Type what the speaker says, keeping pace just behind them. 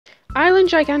Island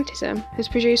gigantism has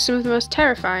produced some of the most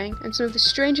terrifying and some of the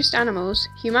strangest animals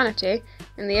humanity,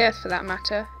 and the Earth for that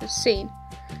matter, has seen.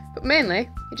 But mainly,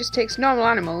 it just takes normal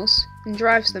animals and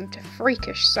drives them to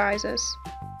freakish sizes.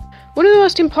 One of the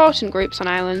most important groups on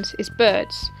islands is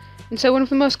birds, and so one of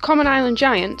the most common island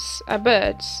giants are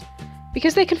birds.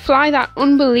 Because they can fly that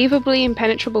unbelievably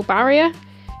impenetrable barrier,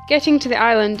 getting to the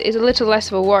island is a little less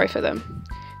of a worry for them.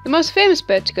 The most famous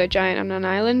bird to go giant on an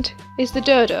island is the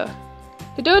dodo.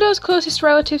 The dodo's closest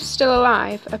relatives still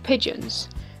alive are pigeons,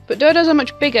 but dodos are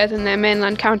much bigger than their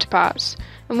mainland counterparts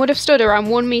and would have stood around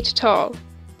 1 metre tall.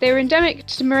 They were endemic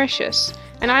to Mauritius,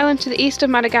 an island to the east of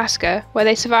Madagascar, where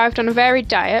they survived on a varied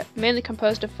diet mainly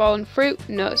composed of fallen fruit,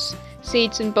 nuts,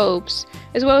 seeds and bulbs,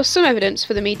 as well as some evidence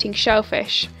for them eating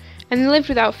shellfish, and they lived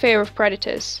without fear of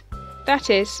predators. That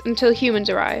is, until humans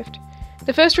arrived.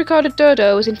 The first recorded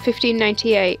dodo was in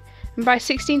 1598, and by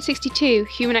 1662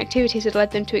 human activities had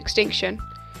led them to extinction.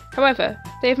 However,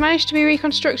 they have managed to be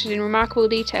reconstructed in remarkable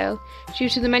detail due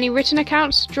to the many written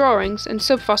accounts, drawings and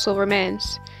subfossil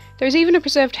remains. There is even a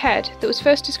preserved head that was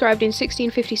first described in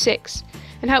 1656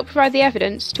 and helped provide the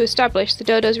evidence to establish the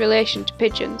dodo's relation to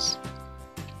pigeons.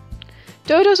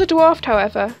 Dodos are dwarfed,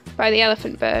 however, by the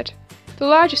elephant bird, the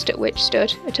largest at which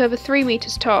stood at over 3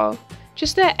 metres tall.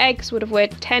 Just their eggs would have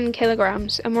weighed 10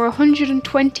 kilograms and were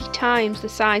 120 times the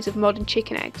size of modern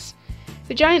chicken eggs.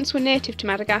 The giants were native to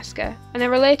Madagascar and are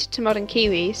related to modern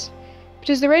kiwis, but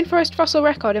as the rainforest fossil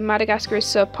record in Madagascar is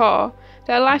so poor,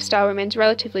 their lifestyle remains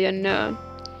relatively unknown.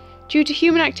 Due to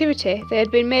human activity, they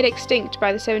had been made extinct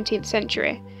by the 17th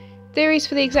century. Theories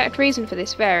for the exact reason for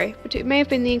this vary, but it may have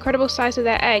been the incredible size of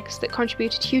their eggs that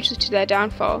contributed hugely to their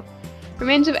downfall.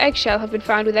 Remains of eggshell have been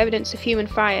found with evidence of human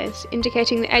fires,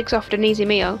 indicating the eggs offered an easy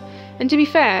meal, and to be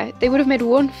fair, they would have made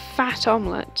one fat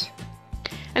omelette.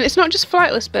 And it's not just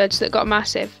flightless birds that got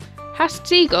massive.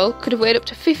 Haasts' eagle could have weighed up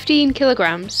to 15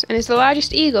 kilograms and is the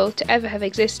largest eagle to ever have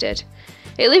existed.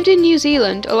 It lived in New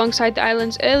Zealand alongside the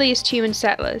island's earliest human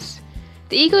settlers.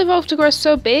 The eagle evolved to grow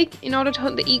so big in order to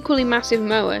hunt the equally massive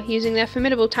moa using their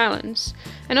formidable talons,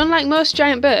 and unlike most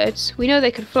giant birds, we know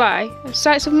they could fly, as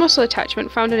sites of muscle attachment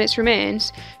found in its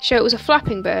remains show it was a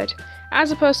flapping bird,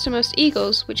 as opposed to most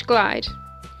eagles which glide.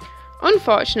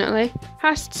 Unfortunately,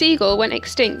 Haasts' eagle went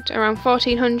extinct around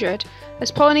 1400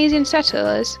 as Polynesian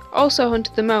settlers also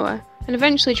hunted the moa and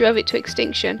eventually drove it to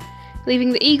extinction,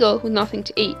 leaving the eagle with nothing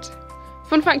to eat.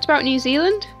 Fun fact about New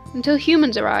Zealand? Until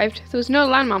humans arrived, there was no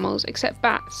land mammals except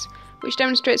bats, which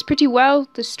demonstrates pretty well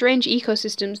the strange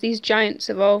ecosystems these giants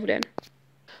evolved in.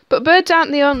 But birds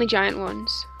aren't the only giant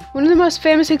ones. One of the most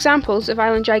famous examples of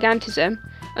island gigantism,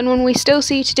 and one we still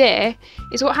see today,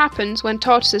 is what happens when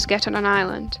tortoises get on an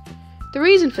island. The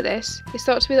reason for this is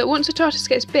thought to be that once a tortoise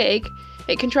gets big,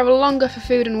 it can travel longer for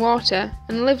food and water,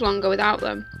 and live longer without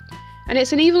them. And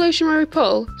it's an evolutionary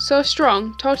pull so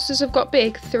strong tortoises have got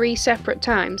big 3 separate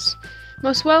times.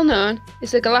 Most well known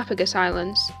is the Galapagos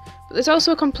Islands, but there's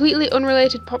also a completely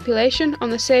unrelated population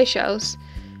on the Seychelles,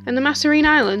 and the Mascarene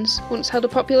Islands once held a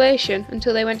population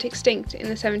until they went extinct in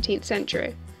the 17th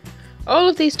century. All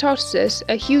of these tortoises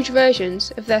are huge versions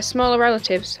of their smaller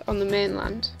relatives on the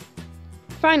mainland.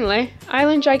 Finally,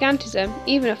 island gigantism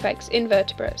even affects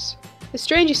invertebrates, the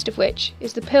strangest of which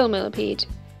is the pill millipede,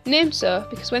 named so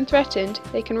because when threatened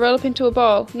they can roll up into a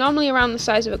ball normally around the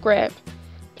size of a grape.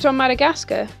 But on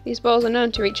Madagascar, these balls are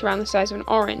known to reach around the size of an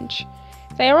orange.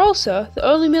 They are also the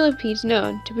only millipedes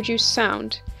known to produce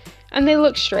sound, and they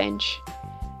look strange.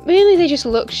 Mainly they just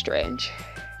look strange.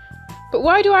 But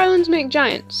why do islands make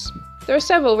giants? There are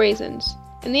several reasons,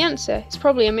 and the answer is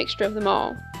probably a mixture of them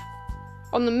all.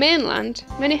 On the mainland,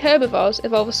 many herbivores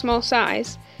evolve a small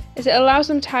size, as it allows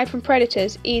them to hide from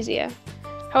predators easier.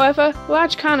 However,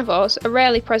 large carnivores are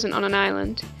rarely present on an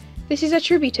island. This is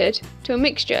attributed to a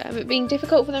mixture of it being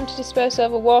difficult for them to disperse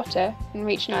over water and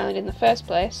reach an island in the first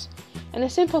place, and the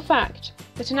simple fact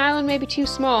that an island may be too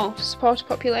small to support a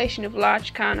population of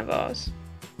large carnivores.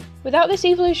 Without this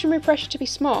evolutionary pressure to be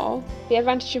small, the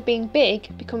advantage of being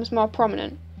big becomes more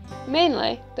prominent,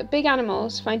 mainly that big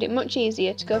animals find it much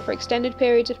easier to go for extended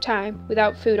periods of time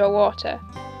without food or water.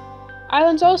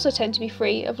 Islands also tend to be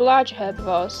free of larger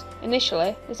herbivores,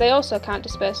 initially, as they also can't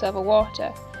disperse over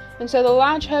water, and so the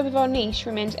large herbivore niche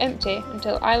remains empty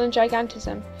until island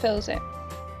gigantism fills it.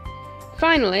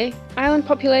 Finally, island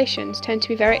populations tend to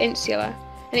be very insular,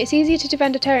 and it's easier to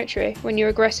defend a territory when you're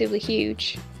aggressively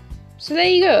huge. So there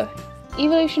you go,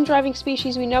 evolution driving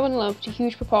species we know and love to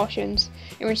huge proportions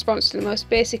in response to the most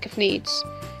basic of needs,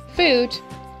 food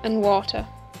and water.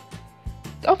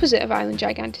 The opposite of island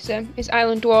gigantism is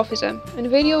island dwarfism, and a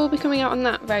video will be coming out on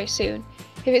that very soon.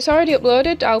 If it's already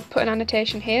uploaded, I'll put an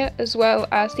annotation here, as well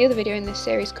as the other video in this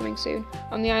series coming soon,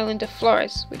 on the island of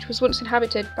Flores, which was once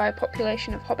inhabited by a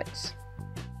population of hobbits.